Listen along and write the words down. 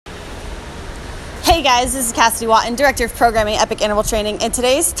Hey guys, this is Cassidy Watton, Director of Programming, Epic Interval Training, and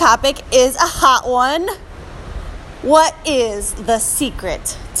today's topic is a hot one. What is the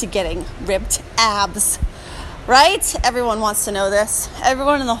secret to getting ripped abs? Right? Everyone wants to know this.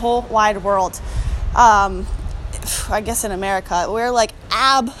 Everyone in the whole wide world. I guess in America, we're like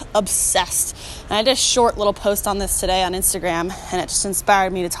ab obsessed. And I did a short little post on this today on Instagram, and it just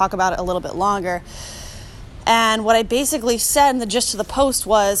inspired me to talk about it a little bit longer. And what I basically said in the gist of the post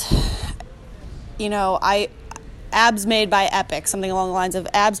was, abs made by Epic, something along the lines of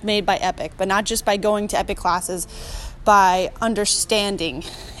abs made by Epic, but not just by going to Epic classes, by understanding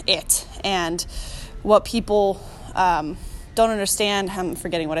it. And what people don't understand, I'm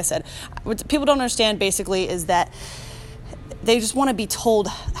forgetting what I said. What people don't understand basically is that they just want to be told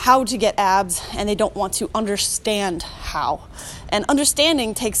how to get abs, and they don't want to understand how. And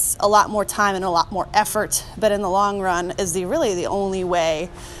understanding takes a lot more time and a lot more effort, but in the long run is really the only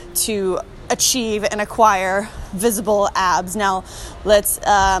way to achieve and acquire visible abs. Now, let's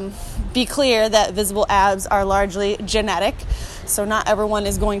be clear that visible abs are largely genetic, so not everyone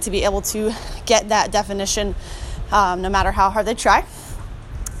is going to be able to get that definition no matter how hard they try.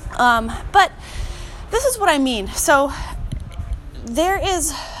 But this is what I mean. So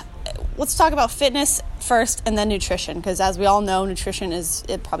let's talk about fitness first and then nutrition, because as we all know, nutrition is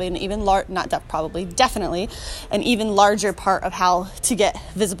probably definitely an even larger part of how to get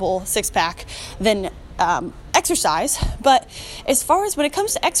visible six-pack than exercise. But as far as when it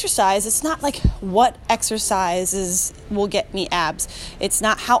comes to exercise, it's not like what exercises will get me abs. It's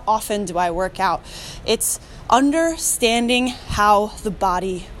not how often do I work out. It's understanding how the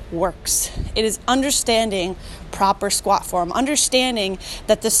body works. It is understanding proper squat form, understanding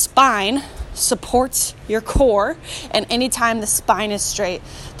that the spine supports your core, and anytime the spine is straight,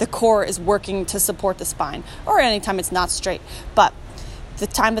 the core is working to support the spine, or anytime it's not straight. But the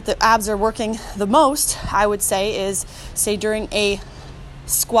time that the abs are working the most, I would say, is during a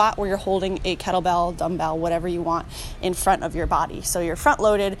squat where you're holding a kettlebell, dumbbell, whatever you want in front of your body. So you're front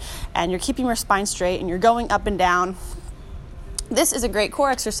loaded and you're keeping your spine straight and you're going up and down. This is a great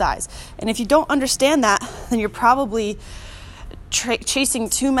core exercise. And if you don't understand that, then you're probably chasing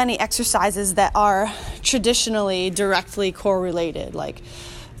too many exercises that are traditionally directly core-related, like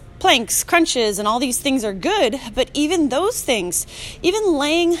planks, crunches, and all these things are good. But even those things, even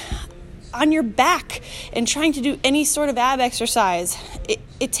laying on your back and trying to do any sort of ab exercise,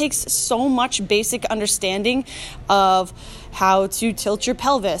 it takes so much basic understanding of how to tilt your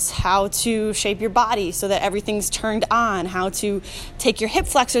pelvis, how to shape your body so that everything's turned on, how to take your hip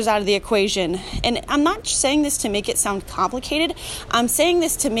flexors out of the equation. And I'm not saying this to make it sound complicated. I'm saying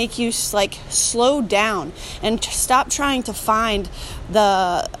this to make you slow down and stop trying to find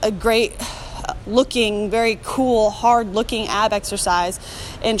a great looking, very cool, hard looking ab exercise,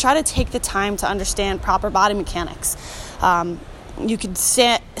 and try to take the time to understand proper body mechanics. You could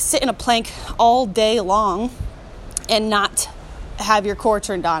sit in a plank all day long and not have your core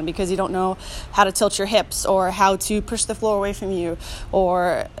turned on because you don't know how to tilt your hips, or how to push the floor away from you,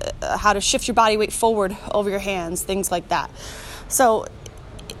 or how to shift your body weight forward over your hands, things like that. So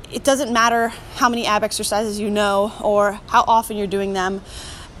it doesn't matter how many ab exercises you know or how often you're doing them.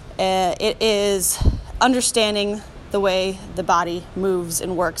 It is understanding the way the body moves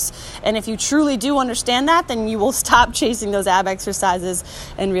and works. And if you truly do understand that, then you will stop chasing those ab exercises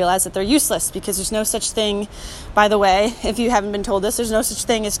and realize that they're useless, because there's no such thing, by the way, if you haven't been told this, there's no such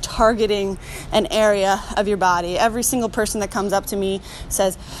thing as targeting an area of your body. Every single person that comes up to me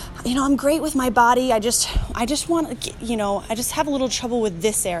says, I'm great with my body. I just want to, I just have a little trouble with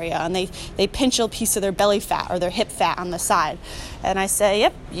this area. And they pinch a piece of their belly fat or their hip fat on the side. And I say,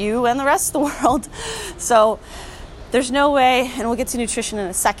 yep, you and the rest of the world. So there's no way, and we'll get to nutrition in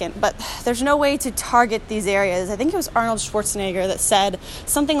a second, but there's no way to target these areas. I think it was Arnold Schwarzenegger that said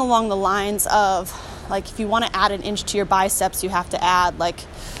something along the lines of, if you want to add an inch to your biceps, you have to add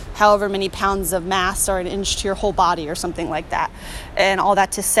however many pounds of mass or an inch to your whole body or something like that. And all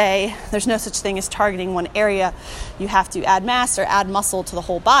that to say, there's no such thing as targeting one area. You have to add mass or add muscle to the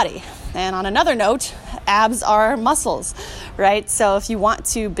whole body. And on another note, abs are muscles, right? So if you want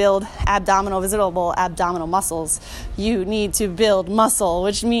to build visible abdominal muscles, you need to build muscle,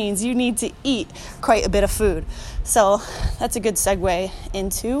 which means you need to eat quite a bit of food. So that's a good segue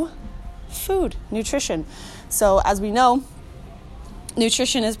into food, nutrition. So as we know,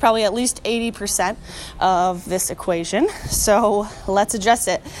 nutrition is probably at least 80% of this equation. So let's address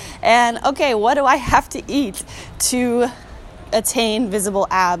it. And okay, what do I have to eat to attain visible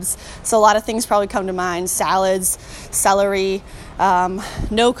abs? So a lot of things probably come to mind: salads, celery,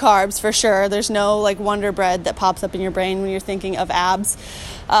 no carbs for sure. There's no Wonder Bread that pops up in your brain when you're thinking of abs.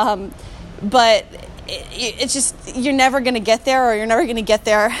 But it's just, you're never going to get there, or you're never going to get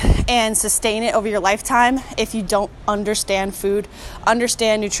there and sustain it over your lifetime if you don't understand food,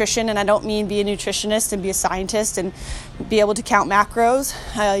 understand nutrition. And I don't mean be a nutritionist and be a scientist and be able to count macros.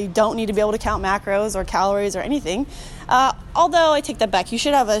 You don't need to be able to count macros or calories or anything. Although I take that back, you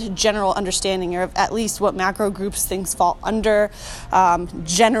should have a general understanding of at least what macro groups things fall under,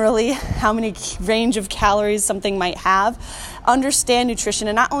 generally how many range of calories something might have. Understand nutrition,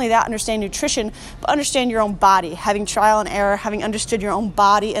 and not only that, understand nutrition, but understand your own body, having trial and error, having understood your own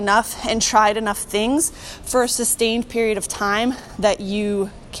body enough and tried enough things for a sustained period of time that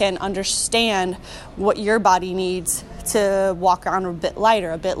you can understand what your body needs to walk around a bit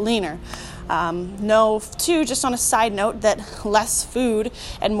lighter, a bit leaner. Know, too, just on a side note, that less food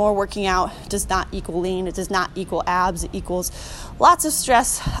and more working out does not equal lean. It does not equal abs. It equals lots of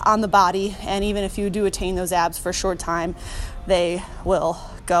stress on the body. And even if you do attain those abs for a short time, they will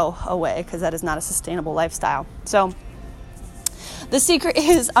go away, because that is not a sustainable lifestyle. So the secret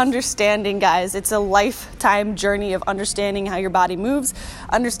is understanding, guys. It's a lifetime journey of understanding how your body moves,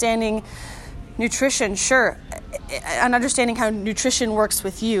 understanding nutrition, sure, and understanding how nutrition works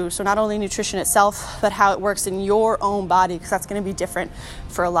with you. So not only nutrition itself, but how it works in your own body, because that's going to be different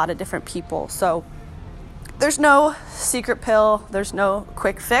for a lot of different people. So there's no secret pill. There's no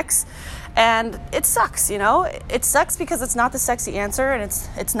quick fix. And it sucks, It sucks because it's not the sexy answer, and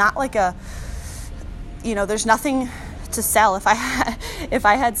it's not like there's nothing to sell. If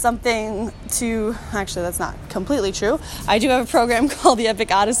I had something to, actually that's not completely true. I do have a program called the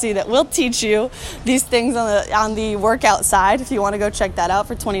Epic Odyssey that will teach you these things on the workout side, if you want to go check that out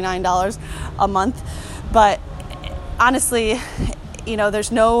for $29 a month. But honestly,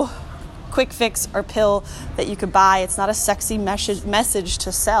 there's no quick fix or pill that you could buy. It's not a sexy message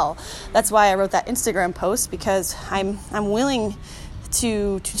to sell. That's why I wrote that Instagram post, because I'm willing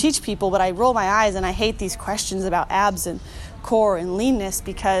to teach people, but I roll my eyes and I hate these questions about abs and core and leanness,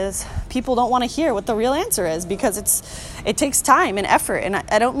 because people don't want to hear what the real answer is, because it takes time and effort. And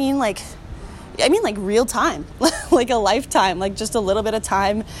I don't mean like real time, like a lifetime, like just a little bit of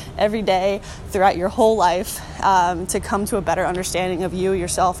time every day throughout your whole life, to come to a better understanding of you,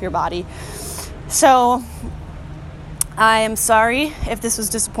 yourself, your body. So I am sorry if this was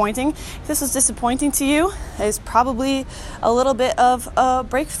disappointing. If this was disappointing to you, it's probably a little bit of a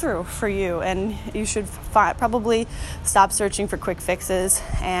breakthrough for you, and you should probably stop searching for quick fixes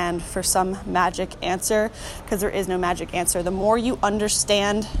and for some magic answer, because there is no magic answer. The more you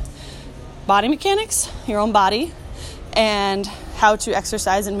understand body mechanics, your own body, and how to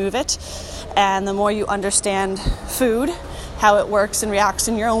exercise and move it, and the more you understand food, how it works and reacts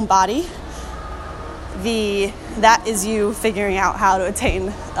in your own body, that is you figuring out how to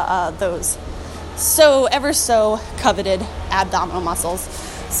attain those ever so coveted abdominal muscles.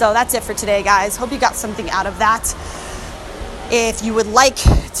 So that's it for today, guys. Hope you got something out of that. If you would like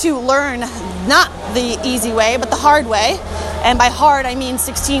to learn not the easy way, but the hard way, and by hard I mean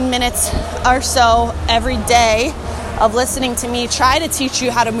 16 minutes or so every day of listening to me try to teach you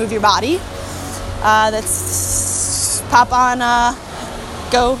how to move your body, that's pop on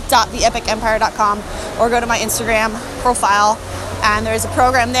go.theepicempire.com or go to my Instagram profile, and there's a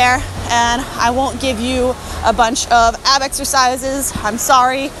program there, and I won't give you a bunch of ab exercises. I'm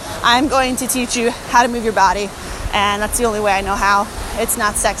sorry. I'm going to teach you how to move your body, and that's the only way I know how. It's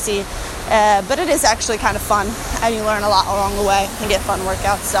not sexy, but it is actually kind of fun, and you learn a lot along the way and get fun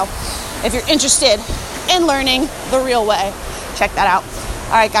workouts. So if you're interested in learning the real way, check that out.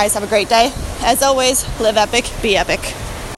 All right, guys, have a great day. As always, live epic, be epic.